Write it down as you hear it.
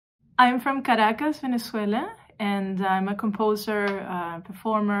I'm from Caracas, Venezuela, and I'm a composer,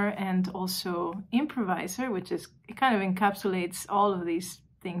 performer, and also improviser, which is, it kind of encapsulates all of these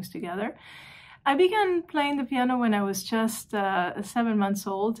things together. I began playing the piano when I was just 7 months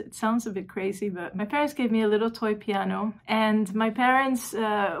old. It sounds a bit crazy, but my parents gave me a little toy piano, and my parents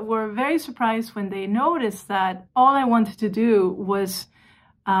were very surprised when they noticed that all I wanted to do was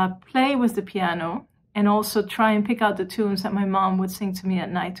play with the piano and also try and pick out the tunes that my mom would sing to me at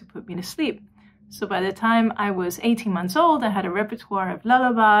night to put me to sleep. So by the time I was 18 months old, I had a repertoire of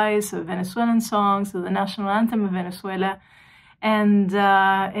lullabies, of Venezuelan songs, of the national anthem of Venezuela, and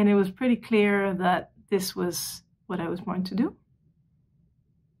it was pretty clear that this was what I was born to do.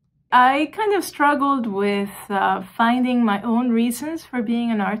 I kind of struggled with finding my own reasons for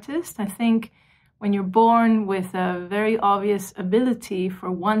being an artist. I think when you're born with a very obvious ability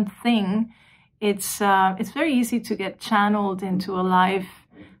for one thing, it's very easy to get channeled into a life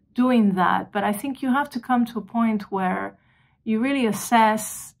doing that. But I think you have to come to a point where you really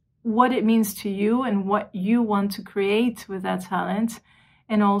assess what it means to you and what you want to create with that talent,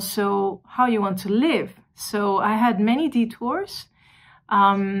 and also how you want to live. So I had many detours,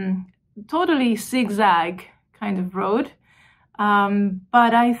 totally zigzag kind of road.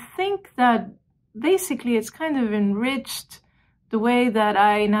 But I think that basically it's kind of enriched the way that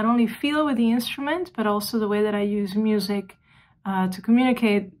I not only feel with the instrument, but also the way that I use music to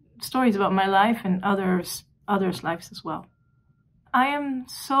communicate stories about my life and others' lives as well. I am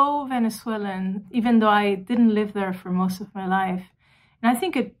so Venezuelan, even though I didn't live there for most of my life. And I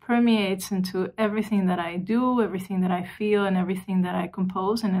think it permeates into everything that I do, everything that I feel, and everything that I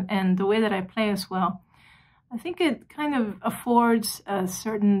compose, and the way that I play as well. I think it kind of affords a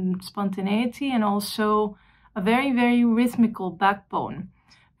certain spontaneity and also a very, very rhythmical backbone.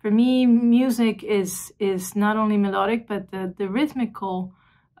 For me, music is not only melodic, but the rhythmical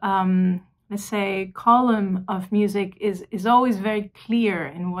let's say, column of music is always very clear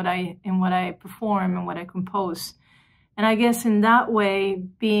in what I perform and what I compose. And I guess in that way,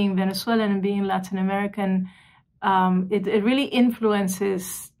 being Venezuelan and being Latin American, it really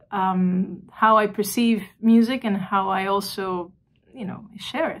influences how I perceive music and how I also,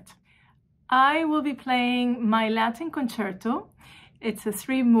 share it. I will be playing my Latin concerto. It's a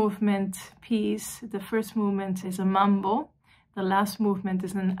 3-movement piece. The first movement is a mambo. The last movement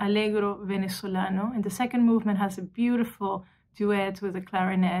is an allegro venezolano, and the second movement has a beautiful duet with a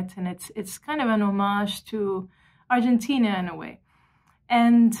clarinet, and it's kind of an homage to Argentina in a way.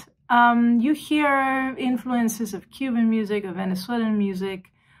 And you hear influences of Cuban music, of Venezuelan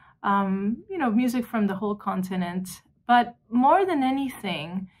music, music from the whole continent. But more than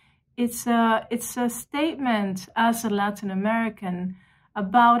anything, it's a statement as a Latin American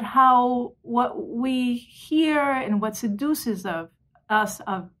about how what we hear and what seduces us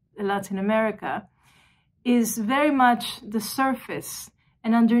of Latin America is very much the surface.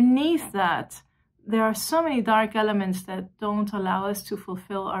 And underneath that, there are so many dark elements that don't allow us to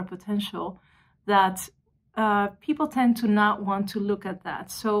fulfill our potential that people tend to not want to look at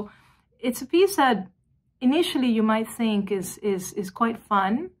that. So it's a piece that initially you might think is quite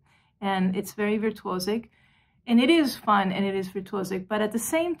fun, and it's very virtuosic. And it is fun and it is virtuosic, but at the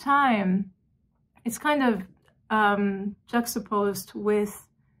same time, it's kind of juxtaposed with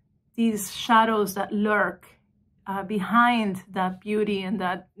these shadows that lurk behind that beauty and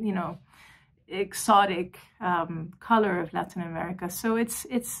that, exotic color of Latin America. So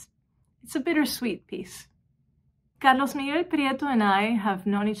it's a bittersweet piece. Carlos Miguel Prieto and I have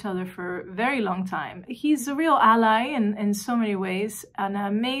known each other for a very long time. He's a real ally in so many ways, an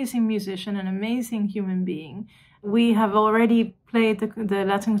amazing musician, an amazing human being. We have already played the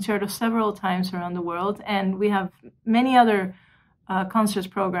Latin Concerto several times around the world, and we have many other concerts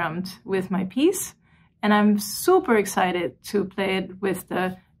programmed with my piece. And I'm super excited to play it with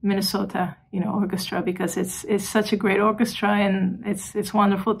the Minnesota, orchestra, because it's such a great orchestra, and it's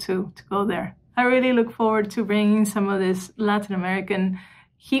wonderful to go there. I really look forward to bringing some of this Latin American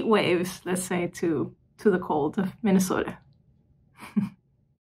heat waves, let's say, to the cold of Minnesota.